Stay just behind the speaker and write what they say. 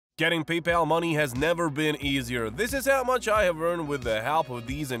Getting PayPal money has never been easier. This is how much I have earned with the help of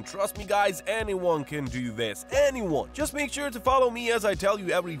these, and trust me guys, anyone can do this. Anyone! Just make sure to follow me as I tell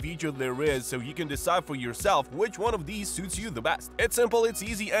you every feature there is so you can decide for yourself which one of these suits you the best. It's simple, it's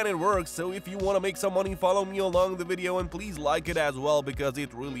easy, and it works, so if you want to make some money, follow me along the video and please like it as well because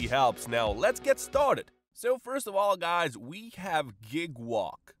it really helps. Now, let's get started. So first of all guys, we have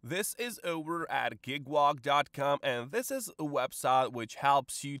Gigwalk. This is over at gigwalk.com, and this is a website which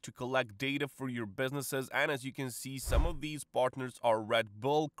helps you to collect data for your businesses. And as you can see, some of these partners are Red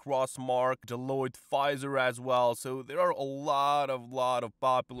Bull, Crossmark, Deloitte, Pfizer as well. So there are a lot of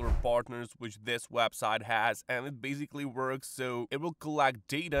popular partners which this website has, and it basically works so it will collect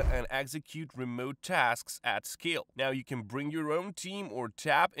data and execute remote tasks at scale. Now you can bring your own team or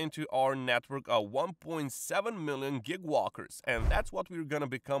tap into our network of 1.7 million Gigwalkers, and that's what we're gonna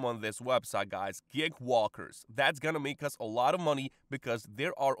become on this website guys, Gigwalkers. That's gonna make us a lot of money because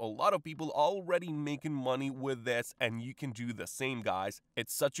there are a lot of people already making money with this, and you can do the same guys.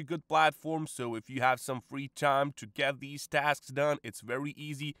 It's such a good platform, so if you have some free time to get these tasks done, it's very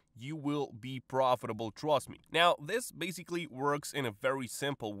easy. You will be profitable, trust me. Now, this basically works in a very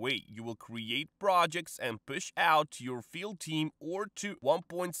simple way. You will create projects and push out to your field team or to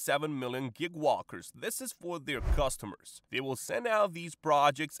 1.7 million Gigwalkers. This is for their customers. They will send out these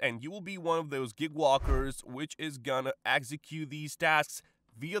projects and you will be one of those Gigwalkers which is gonna execute these tasks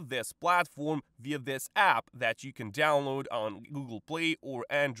via this platform, via this app that you can download on Google Play or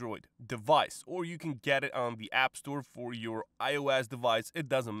Android device, or you can get it on the App Store for your iOS device. It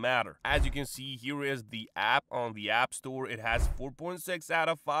doesn't matter. As you can see, here is the app on the App Store. It has 4.6 out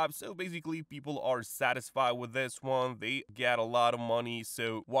of 5, so basically people are satisfied with this one. They get a lot of money,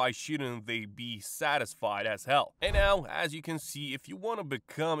 so why shouldn't they be satisfied as hell? And now, as you can see, if you're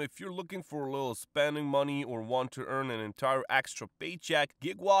looking for a little spending money or want to earn an entire extra paycheck,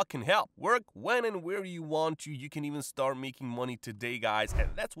 Gigwalk can help. Work when and where you want to. You can even start making money today, guys,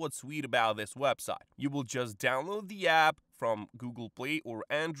 and that's what's sweet about this website. You will just download the app from Google Play or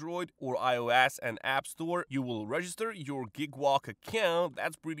Android or iOS and App Store. You will register your Gigwalk account.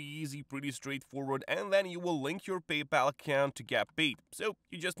 That's pretty easy, pretty straightforward, and then you will link your PayPal account to get paid. So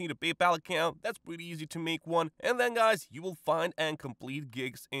you just need a PayPal account. That's pretty easy to make one. And then guys, you will find and complete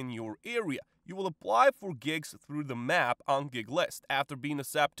gigs in your area. You will apply for gigs through the map on GigList. After being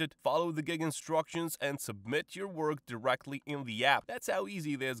accepted, follow the gig instructions and submit your work directly in the app. That's how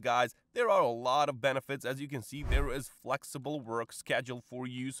easy it is, guys. There are a lot of benefits. As you can see, there is flexible work schedule for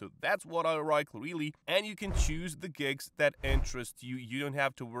you, so that's what I like really. And you can choose the gigs that interest you. You don't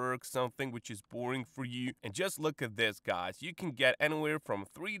have to work something which is boring for you. And just look at this, guys. You can get anywhere from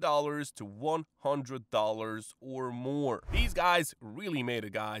 $3 to $100 or more. These guys really made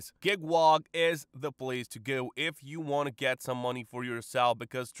it, guys. Gigwalk is the place to go if you want to get some money for yourself,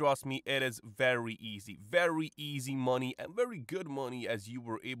 because trust me, it is very easy money, and very good money as you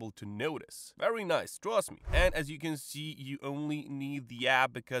were able to notice. Very nice, trust me. And as you can see, you only need the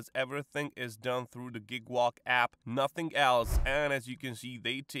app because everything is done through the Gigwalk app, nothing else. And as you can see,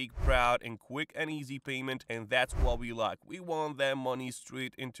 they take pride in quick and easy payment, and that's what we like. We want that money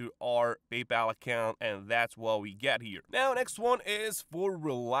straight into our PayPal account, and that's what we get here. Now, next one is for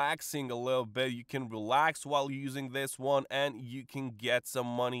relaxing a little bit. You can relax while using this one, and you can get some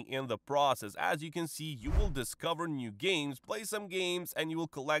money in the process. As you can see, you will discover new games, play some games, and you will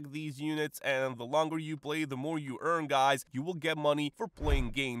collect these units, and the longer you play, the more you earn, guys. You will get money for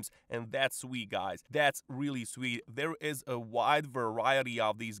playing games, and that's sweet, guys. That's really sweet. There is a wide variety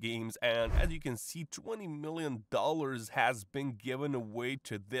of these games, and as you can see, $20 million has been given away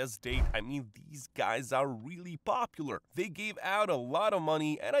to this date. I mean, these guys are really popular. They gave out a lot of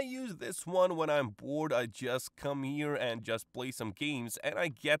money, and I use this one when I'm bored. I just come here and just play some games, and I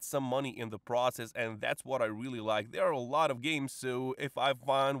get some money in the process, and that's what I really like. There are a lot of games, so if I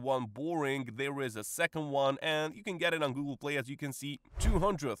find one boring, there is a second one, and you can get it on Google Play. As you can see,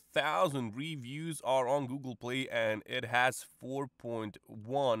 200,000 reviews are on Google Play, and it has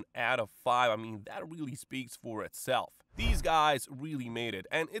 4.1 out of 5. I mean, that really speaks for itself. These guys really made it,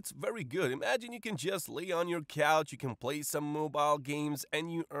 and it's very good. Imagine you can just lay on your couch, you can play some mobile games, and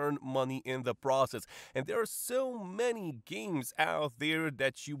you earn money in the process. And there are so many games out there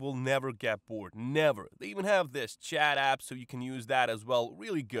that you will never get bored. Never. They even have this chat app, so you can use that as well.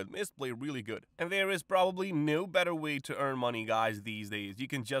 Really good. Misplay, really good. And there is probably no better way to earn money, guys, these days. You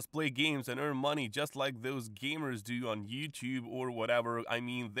can just play games and earn money just like those gamers do on YouTube or whatever. I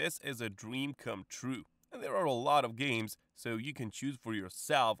mean, this is a dream come true. And and there are a lot of games, so you can choose for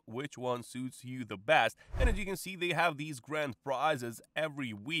yourself which one suits you the best. And as you can see, they have these grand prizes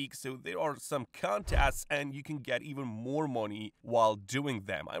every week, so there are some contests and you can get even more money while doing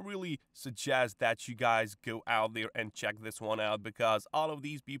them. I really suggest that you guys go out there and check this one out, because all of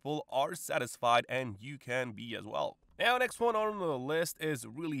these people are satisfied and you can be as well. Now, next one on the list is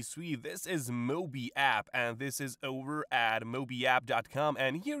really sweet. This is Moby App, and this is over at mobyapp.com,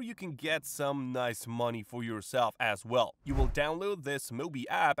 and here you can get some nice money for yourself as well. You will download this Moby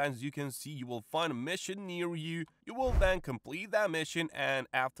App, and as you can see, you will find a mission near you. You will then complete that mission, and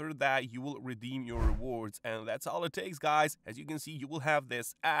after that, you will redeem your rewards, and that's all it takes, guys. As you can see, you will have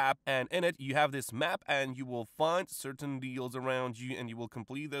this app, and in it, you have this map, and you will find certain deals around you, and you will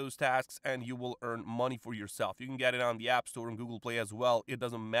complete those tasks, and you will earn money for yourself. You can get it on the App Store and Google Play as well. It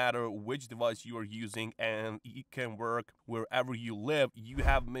doesn't matter which device you are using, and it can work wherever you live. You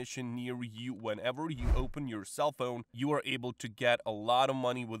have mission near you. Whenever you open your cell phone, you are able to get a lot of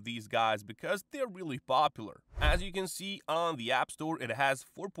money with these guys because they're really popular. As you can see on the App Store, it has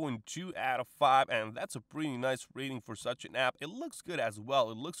 4.2 out of 5, and that's a pretty nice rating for such an app. It looks good as well.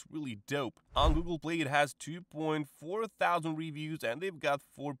 It looks really dope. On Google Play, it has 2.4 thousand reviews, and they've got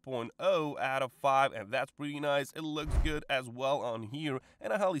 4.0 out of 5, and that's pretty nice. It looks good as well on here,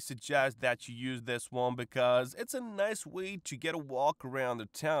 and I highly suggest that you use this one because it's a nice way to get a walk around the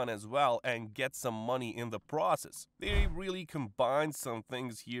town as well and get some money in the process. They really combine some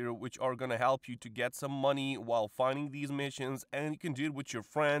things here which are gonna help you to get some money while finding these missions, and you can do it with your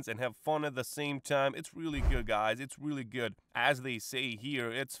friends and have fun at the same time. It's really good, guys. It's really good. As they say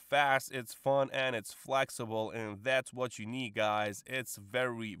here, it's fast, it's fun, and it's flexible, and that's what you need, guys. It's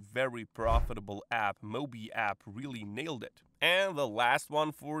very, very profitable app. Moby App really nailed it. And the last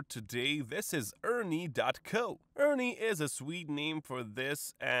one for today, this is Earny.co. Earny is a sweet name for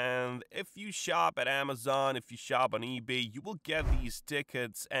this, and if you shop at Amazon, if you shop on eBay, you will get these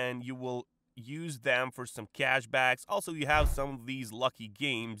tickets and you will use them for some cashbacks. Also, you have some of these lucky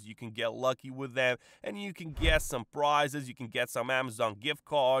games. You can get lucky with them, and you can get some prizes. You can get some Amazon gift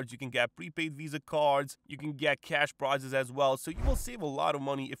cards. You can get prepaid Visa cards. You can get cash prizes as well. So you will save a lot of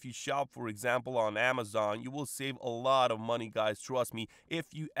money if you shop, for example, on Amazon. You will save a lot of money, guys. Trust me. If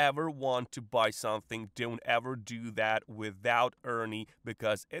you ever want to buy something, don't ever do that without Earny,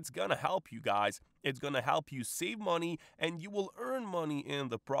 because it's gonna help you, guys. It's going to help you save money, and you will earn money in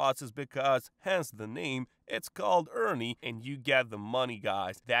the process because, hence the name, it's called Earny, and you get the money,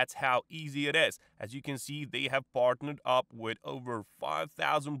 guys. That's how easy it is. As you can see, they have partnered up with over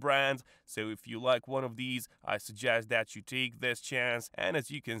 5,000 brands. So if you like one of these, I suggest that you take this chance. And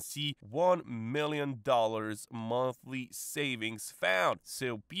as you can see, $1 million monthly savings found.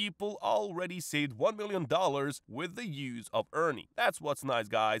 So people already saved $1 million with the use of Earny. That's what's nice,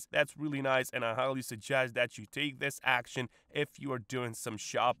 guys. That's really nice, and I highly suggest that you take this action if you are doing some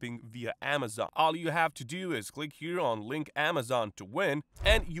shopping via Amazon. All you have to do is click here on link Amazon to win,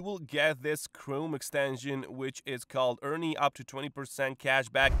 and you will get this Chrome extension which is called Earny, up to 20%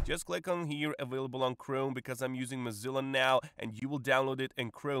 cashback. Just click on here, available on Chrome, because I'm using Mozilla now, and you will download it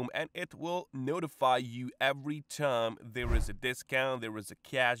in Chrome, and it will notify you every time there is a discount, there is a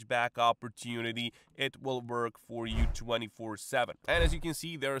cashback opportunity. It will work for you 24/7. And as you can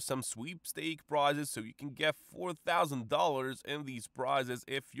see, there are some sweepstake prizes, so you can get $4,000 in these prizes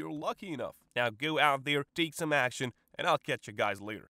if you're lucky enough. Now go out there, take some action, and I'll catch you guys later.